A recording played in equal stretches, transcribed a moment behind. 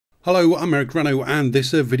Hello, I'm Eric Rano and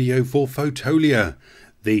this is a video for Fotolia,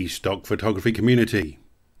 the stock photography community.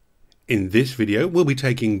 In this video we'll be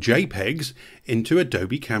taking JPEGs into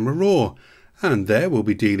Adobe Camera Raw, and there we'll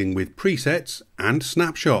be dealing with presets and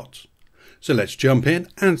snapshots. So let's jump in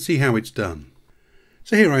and see how it's done.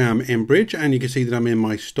 So here I am in Bridge, and you can see that I'm in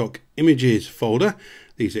my stock images folder.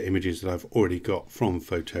 These are images that I've already got from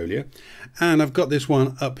Fotolia, and I've got this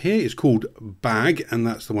one up here. It's called Bag, and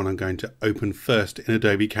that's the one I'm going to open first in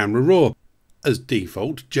Adobe Camera Raw. As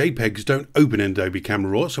default, JPEGs don't open in Adobe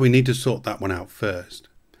Camera Raw, so we need to sort that one out first.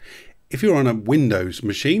 If you're on a Windows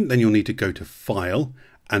machine, then you'll need to go to File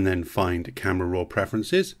and then find Camera Raw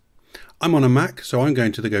Preferences. I'm on a Mac, so I'm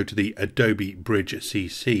going to go to the Adobe Bridge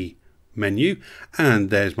CC menu,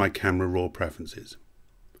 and there's my Camera Raw Preferences.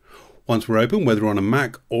 Once we're open, whether on a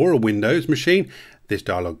Mac or a Windows machine, this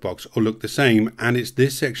dialog box will look the same, and it's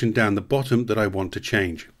this section down the bottom that I want to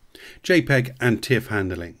change. JPEG and TIFF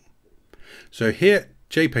handling. So here,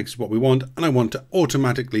 JPEGs is what we want, and I want to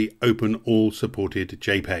automatically open all supported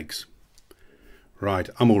JPEGs. Right,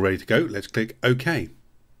 I'm all ready to go. Let's click OK.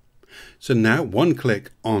 So now one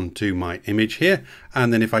click onto my image here,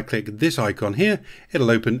 and then if I click this icon here,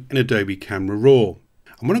 it'll open in Adobe Camera Raw.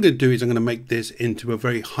 And what I'm going to do is I'm going to make this into a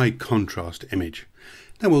very high contrast image.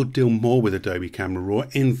 Now we'll deal more with Adobe Camera Raw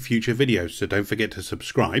in future videos, so don't forget to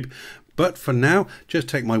subscribe. But for now, just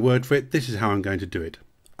take my word for it, this is how I'm going to do it.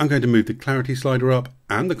 I'm going to move the clarity slider up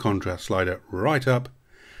and the contrast slider right up,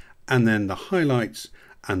 and then the highlights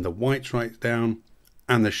and the whites right down,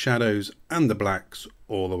 and the shadows and the blacks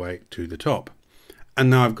all the way to the top.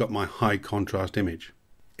 And now I've got my high contrast image.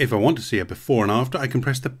 If I want to see a before and after, I can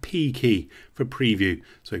press the P key for preview.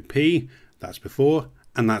 So P, that's before,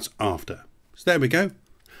 and that's after. So there we go.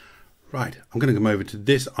 Right, I'm going to come over to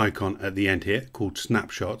this icon at the end here called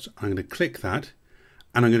Snapshots. I'm going to click that,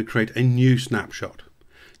 and I'm going to create a new snapshot.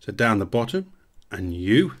 So down the bottom, a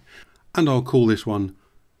new, and I'll call this one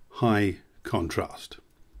High Contrast.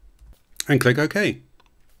 And click OK.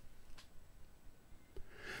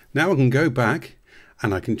 Now I can go back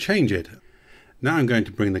and I can change it. Now I'm going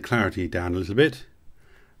to bring the clarity down a little bit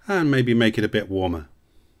and maybe make it a bit warmer.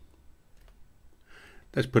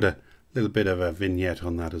 Let's put a little bit of a vignette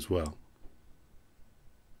on that as well.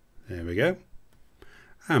 There we go.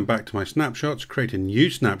 And back to my snapshots, create a new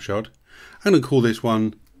snapshot. I'm going to call this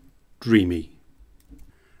one Dreamy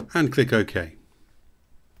and click OK.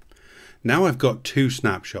 Now I've got two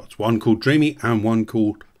snapshots, one called Dreamy and one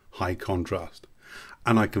called High Contrast.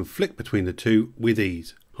 And I can flick between the two with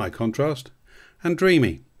ease, High Contrast and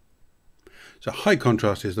Dreamy. So High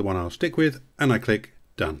Contrast is the one I'll stick with, and I click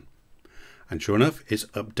Done. And sure enough, it's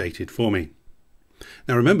updated for me.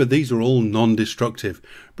 Now remember, these are all non-destructive.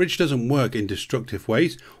 Bridge doesn't work in destructive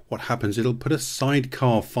ways. What happens, it'll put a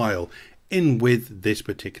sidecar file in with this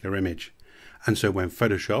particular image. And so when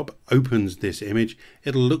Photoshop opens this image,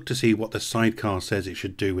 it'll look to see what the sidecar says it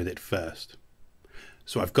should do with it first.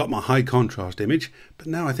 So I've got my high contrast image, but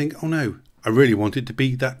now I think, oh no, I really want it to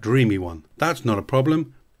be that dreamy one. That's not a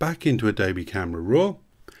problem. Back into Adobe Camera Raw,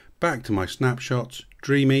 back to my snapshots,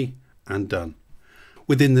 Dreamy, and done.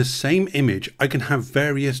 Within the same image, I can have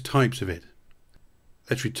various types of it.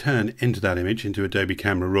 Let's return into that image, into Adobe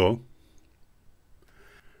Camera Raw.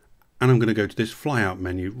 And I'm going to go to this flyout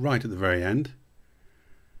menu right at the very end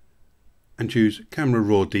and choose Camera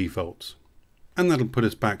Raw Defaults. And that'll put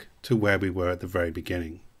us back to where we were at the very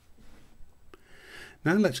beginning.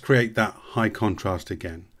 Now let's create that high contrast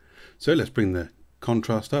again. So let's bring the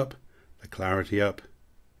contrast up, the clarity up,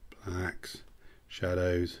 blacks,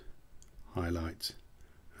 shadows, highlights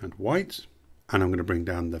and whites. And I'm going to bring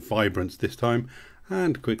down the vibrance this time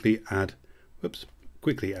and quickly add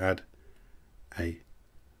a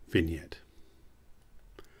vignette.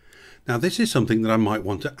 Now this is something that I might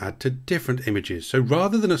want to add to different images. So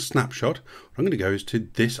rather than a snapshot, what I'm going to go is to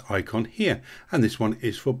this icon here, and this one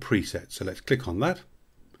is for presets. So let's click on that,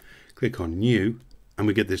 click on New, and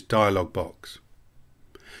we get this dialog box.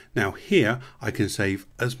 Now here I can save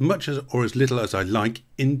as much as or as little as I like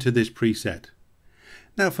into this preset.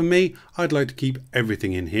 Now for me, I'd like to keep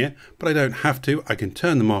everything in here, but I don't have to. I can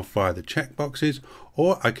turn them off via the checkboxes,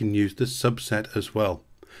 or I can use the subset as well.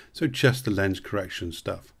 So just the lens correction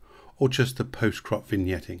stuff, or just the post-crop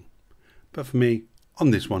vignetting. But for me,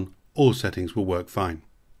 on this one, all settings will work fine.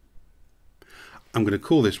 I'm going to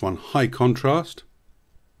call this one High Contrast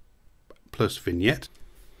plus Vignette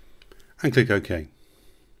and click OK.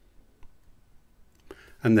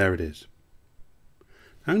 And there it is.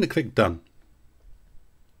 I'm going to click Done.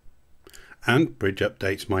 And Bridge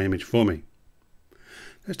updates my image for me.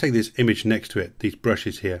 Let's take this image next to it, these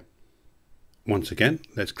brushes here. Once again,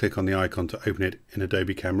 let's click on the icon to open it in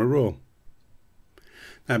Adobe Camera Raw.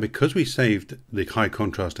 Now, because we saved the high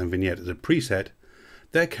contrast and vignette as a preset,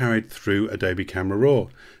 they're carried through Adobe Camera Raw.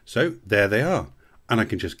 So there they are. And I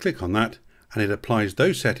can just click on that and it applies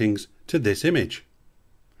those settings to this image.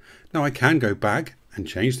 Now I can go back and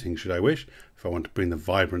change things should I wish. If I want to bring the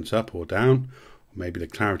vibrance up or down, or maybe the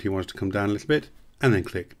clarity wants to come down a little bit, and then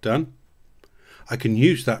click Done. I can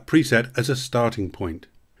use that preset as a starting point.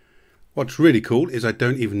 What's really cool is I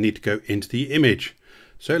don't even need to go into the image.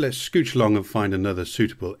 So let's scooch along and find another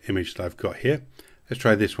suitable image that I've got here. Let's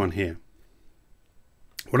try this one here.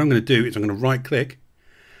 What I'm going to do is I'm going to right click,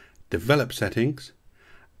 Develop Settings,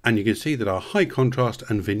 and you can see that our high contrast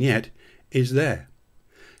and vignette is there.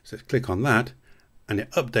 So let's click on that and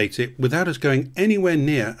it updates it without us going anywhere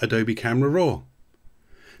near Adobe Camera Raw.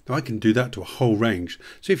 Now I can do that to a whole range.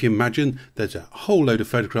 So if you imagine there's a whole load of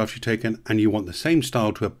photographs you've taken and you want the same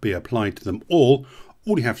style to be applied to them all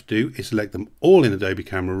you have to do is select them all in Adobe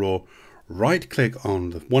Camera Raw, right click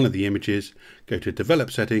on one of the images, go to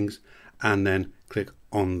Develop Settings, and then click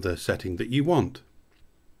on the setting that you want.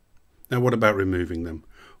 Now what about removing them?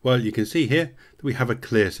 Well, you can see here that we have a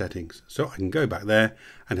clear settings. So I can go back there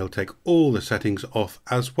and it'll take all the settings off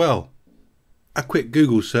as well. A quick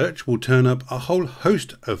Google search will turn up a whole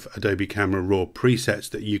host of Adobe Camera Raw presets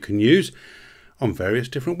that you can use on various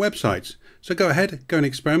different websites. So go ahead, go and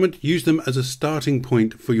experiment, use them as a starting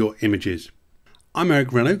point for your images. I'm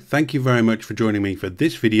Eric Renault. Thank you very much for joining me for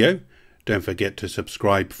this video. Don't forget to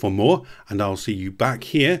subscribe for more, and I'll see you back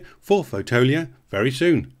here for Fotolia very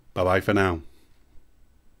soon. Bye bye for now.